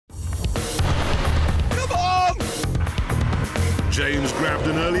James grabbed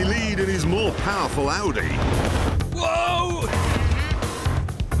an early lead in his more powerful Audi. Whoa!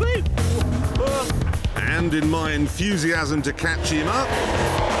 And in my enthusiasm to catch him up...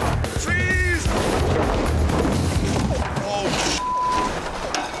 Freeze!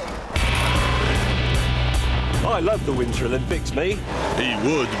 I love the Winter Olympics, me. He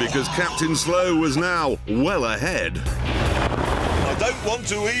would, because Captain Slow was now well ahead. I don't want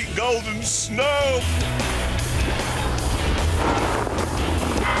to eat golden snow.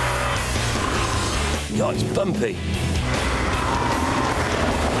 God, it's bumpy.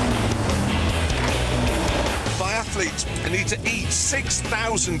 Biathletes need to eat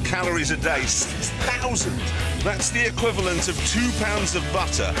 6,000 calories a day. 6,000! That's the equivalent of 2 pounds of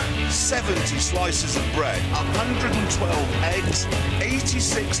butter, 70 slices of bread, 112 eggs,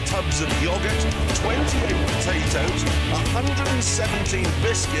 86 tubs of yoghurt, 28 potatoes, 117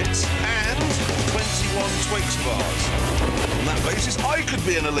 biscuits, and 21 Twix bars. On that basis, I could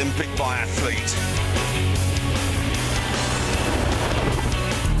be an Olympic biathlete.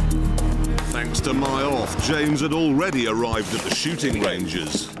 Thanks to my off, James had already arrived at the shooting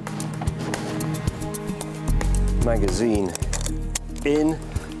ranges. Magazine in.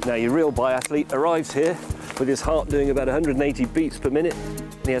 Now your real biathlete arrives here with his heart doing about 180 beats per minute.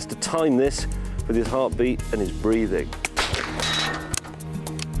 And he has to time this with his heartbeat and his breathing.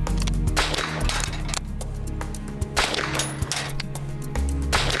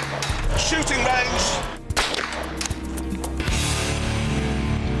 Shooting range!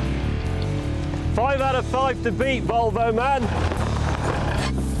 5 out of 5 to beat, Volvo man.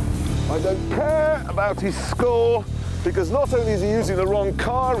 I don't care about his score, because not only is he using the wrong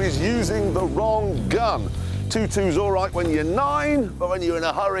car, he's using the wrong gun. 2.2's all right when you're 9, but when you're in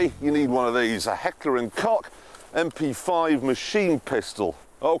a hurry, you need one of these, a Heckler & Koch MP5 machine pistol.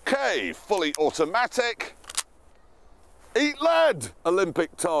 Okay, fully automatic. Eat lead,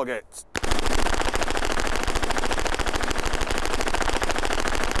 Olympic target.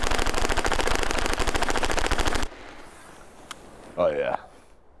 Oh yeah.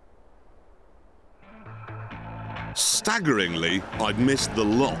 Staggeringly, I'd missed the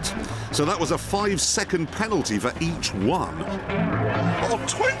lot. So that was a 5-second penalty for each one. Oh,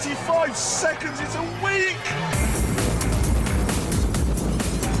 25 seconds, it's a week!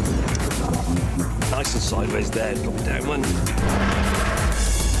 Nice and sideways there, drop down one.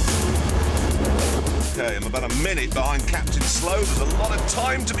 Okay, I'm about a minute behind Captain Slow. There's a lot of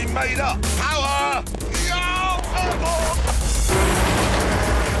time to be made up. Power!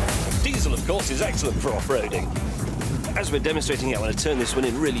 Diesel, of course, is excellent for off-roading. As we're demonstrating, I want to turn this one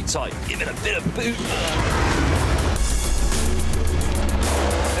in really tight, give it a bit of boot.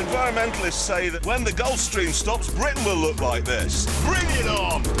 Environmentalists say that when the Gulf Stream stops, Britain will look like this. Bring it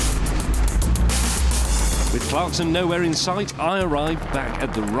on! With Clarkson nowhere in sight, I arrived back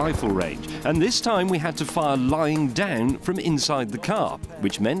at the rifle range. And this time we had to fire lying down from inside the car,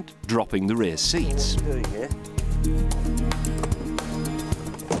 which meant dropping the rear seats. What are we doing here?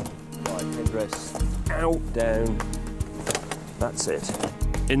 Right, headrest out, down. That's it.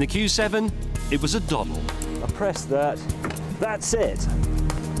 In the Q7, it was a doddle. I press that. That's it.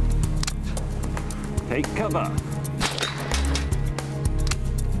 Take cover.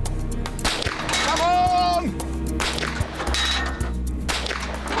 Come on!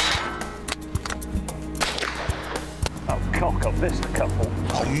 I'll cock up this a couple.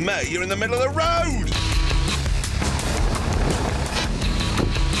 Oh, mate, you're in the middle of the road!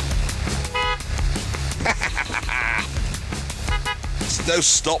 No,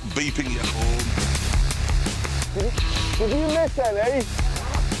 stop beeping your horn. Did you miss any?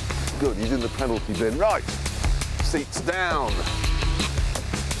 Good, he's in the penalty bin. Right, seats down.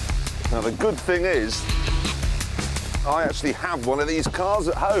 Now the good thing is, I actually have one of these cars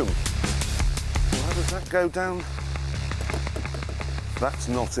at home. Well, how does that go down? That's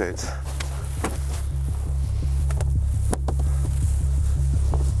not it.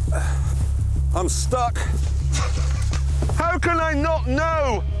 I'm stuck. How can I not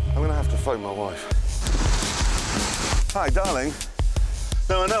know? I'm going to have to phone my wife. Hi, darling.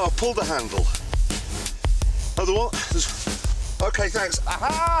 No, I know, I pulled the handle. Oh, the what? OK, thanks.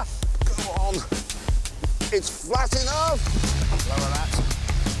 Aha! Go on. It's flat enough. Lower that.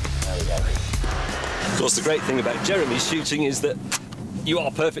 There we go. Of course, the great thing about Jeremy's shooting is that you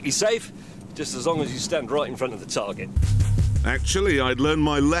are perfectly safe, just as long as you stand right in front of the target. Actually, I'd learned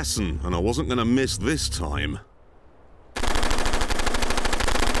my lesson, and I wasn't going to miss this time.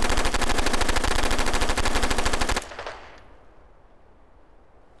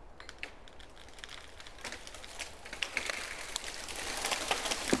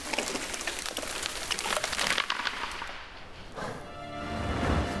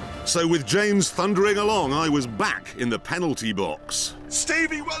 So with James thundering along, I was back in the penalty box.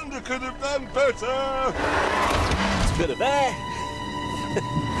 Stevie Wonder could have done better. It's a bit of air.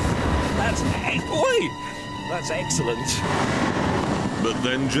 That's excellent. But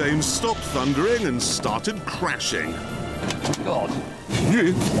then James stopped thundering and started crashing. God.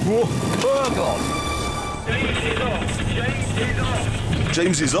 Oh, God.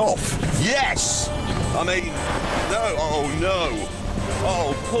 James is off. Yes! I mean, no, oh no.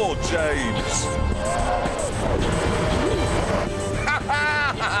 Oh, poor James.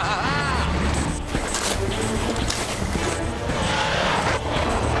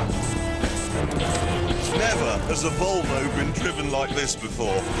 Never has a Volvo been driven like this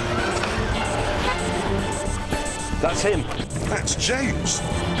before. That's him. That's James.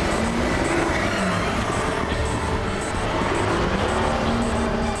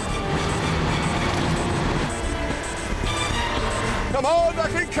 Come on, I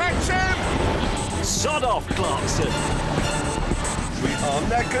can catch him! Sod off, Clarkson. We are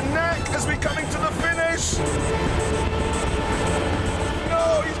neck and neck as we come into the finish.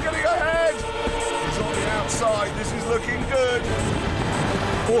 No, he's getting ahead. He's on the outside. This is looking good.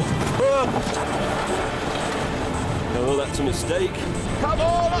 Oh, that's a mistake. Come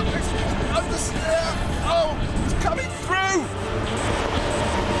on, up the stair. Oh, it's coming